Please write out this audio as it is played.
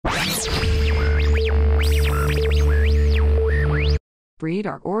breed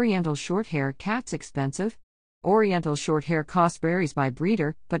are Oriental Shorthair cats expensive? Oriental Shorthair cost varies by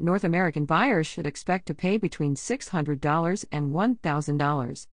breeder, but North American buyers should expect to pay between $600 and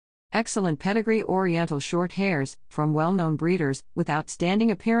 $1,000. Excellent pedigree Oriental Shorthairs, from well-known breeders, with outstanding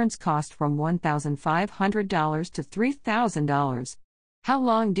appearance cost from $1,500 to $3,000. How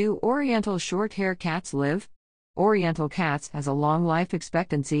long do Oriental Shorthair cats live? Oriental cats has a long life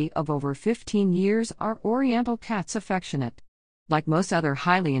expectancy of over 15 years. Are Oriental cats affectionate? Like most other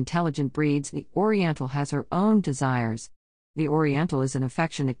highly intelligent breeds, the Oriental has her own desires. The Oriental is an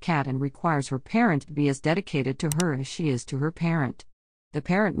affectionate cat and requires her parent to be as dedicated to her as she is to her parent. The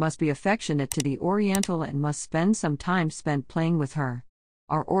parent must be affectionate to the Oriental and must spend some time spent playing with her.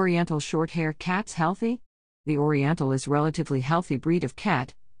 Are Oriental Shorthair cats healthy? The Oriental is a relatively healthy breed of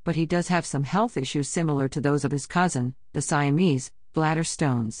cat, but he does have some health issues similar to those of his cousin, the Siamese, bladder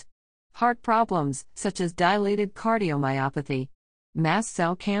stones. Heart problems, such as dilated cardiomyopathy. Mast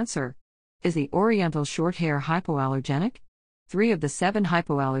cell cancer. Is the Oriental Shorthair hypoallergenic? 3 of the 7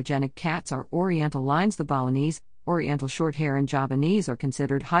 hypoallergenic cats are Oriental lines. The Balinese, Oriental Shorthair and Javanese are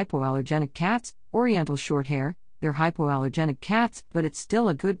considered hypoallergenic cats. Oriental Shorthair, they're hypoallergenic cats, but it's still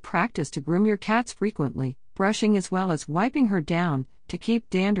a good practice to groom your cats frequently, brushing as well as wiping her down, to keep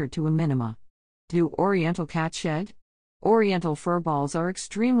dander to a minima. Do Oriental cats shed? Oriental furballs are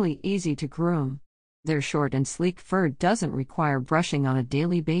extremely easy to groom. Their short and sleek fur doesn't require brushing on a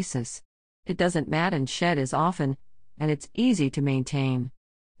daily basis. It doesn't mat and shed as often, and it's easy to maintain.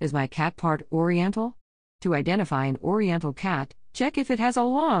 Is my cat part Oriental? To identify an Oriental cat, check if it has a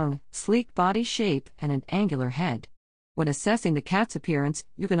long, sleek body shape and an angular head. When assessing the cat's appearance,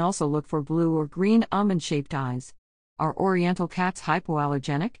 you can also look for blue or green almond-shaped eyes. Are Oriental cats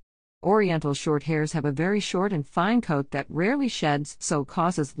hypoallergenic? Oriental Shorthairs have a very short and fine coat that rarely sheds, so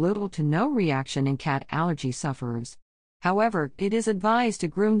causes little to no reaction in cat allergy sufferers. However, it is advised to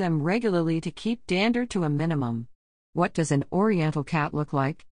groom them regularly to keep dander to a minimum. What does an Oriental cat look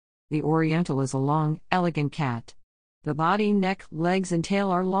like? The Oriental is a long, elegant cat. The body, neck, legs, and tail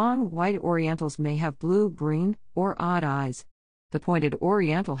are long. White Orientals may have blue, green, or odd eyes. The pointed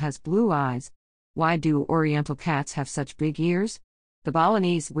Oriental has blue eyes. Why do Oriental cats have such big ears? The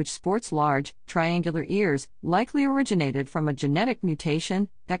Balinese, which sports large, triangular ears, likely originated from a genetic mutation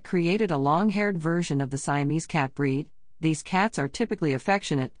that created a long-haired version of the Siamese cat breed. These cats are typically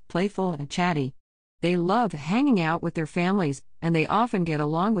affectionate, playful, and chatty. They love hanging out with their families, and they often get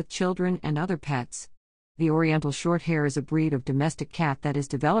along with children and other pets. The Oriental Shorthair is a breed of domestic cat that is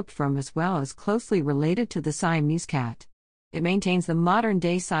developed from as well as closely related to the Siamese cat. It maintains the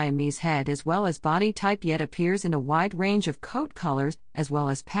modern-day Siamese head as well as body type, yet appears in a wide range of coat colors as well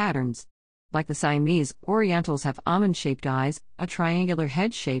as patterns. Like the Siamese, Orientals have almond-shaped eyes, a triangular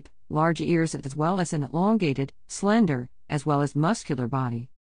head shape, large ears, as well as an elongated, slender, as well as muscular body.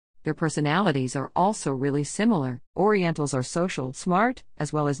 Their personalities are also really similar. Orientals are social, smart,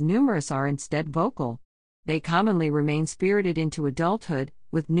 as well as numerous are instead vocal. They commonly remain spirited into adulthood,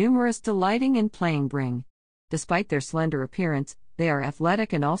 with numerous delighting in playing bring. Despite their slender appearance, they are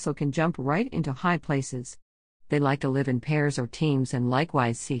athletic and also can jump right into high places. They like to live in pairs or teams and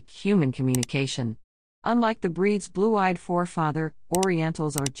likewise seek human communication. Unlike the breed's blue-eyed forefather,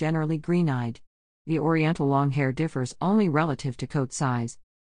 Orientals are generally green-eyed. The Oriental long hair differs only relative to coat size.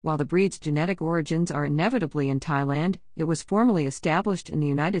 While the breed's genetic origins are inevitably in Thailand, it was formally established in the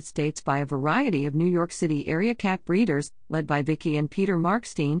United States by a variety of New York City area cat breeders, led by Vicky and Peter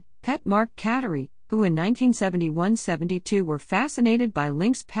Markstein, Pet Mark Cattery, who in 1971-72 were fascinated by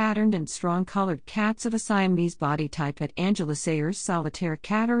lynx-patterned and strong-colored cats of a Siamese body type at Angela Sayers' Solitaire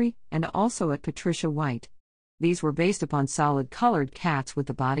Cattery, and also at Patricia White. These were based upon solid-colored cats with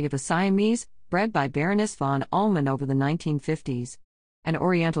the body of a Siamese, bred by Baroness von Ullmann over the 1950s. An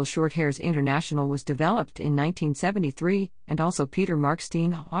Oriental Shorthairs International was developed in 1973, and also Peter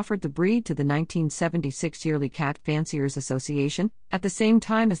Markstein offered the breed to the 1976 Yearly Cat Fanciers Association, at the same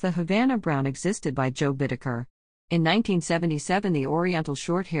time as the Havana Brown existed by Joe Bittaker. In 1977, the Oriental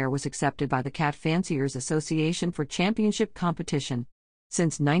Shorthair was accepted by the Cat Fanciers Association for championship competition.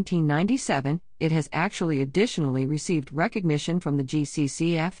 Since 1997, it has actually additionally received recognition from the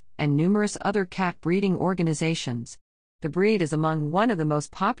GCCF and numerous other cat breeding organizations. The breed is among one of the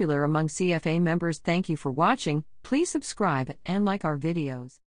most popular among CFA members. Thank you for watching. Please subscribe and like our videos.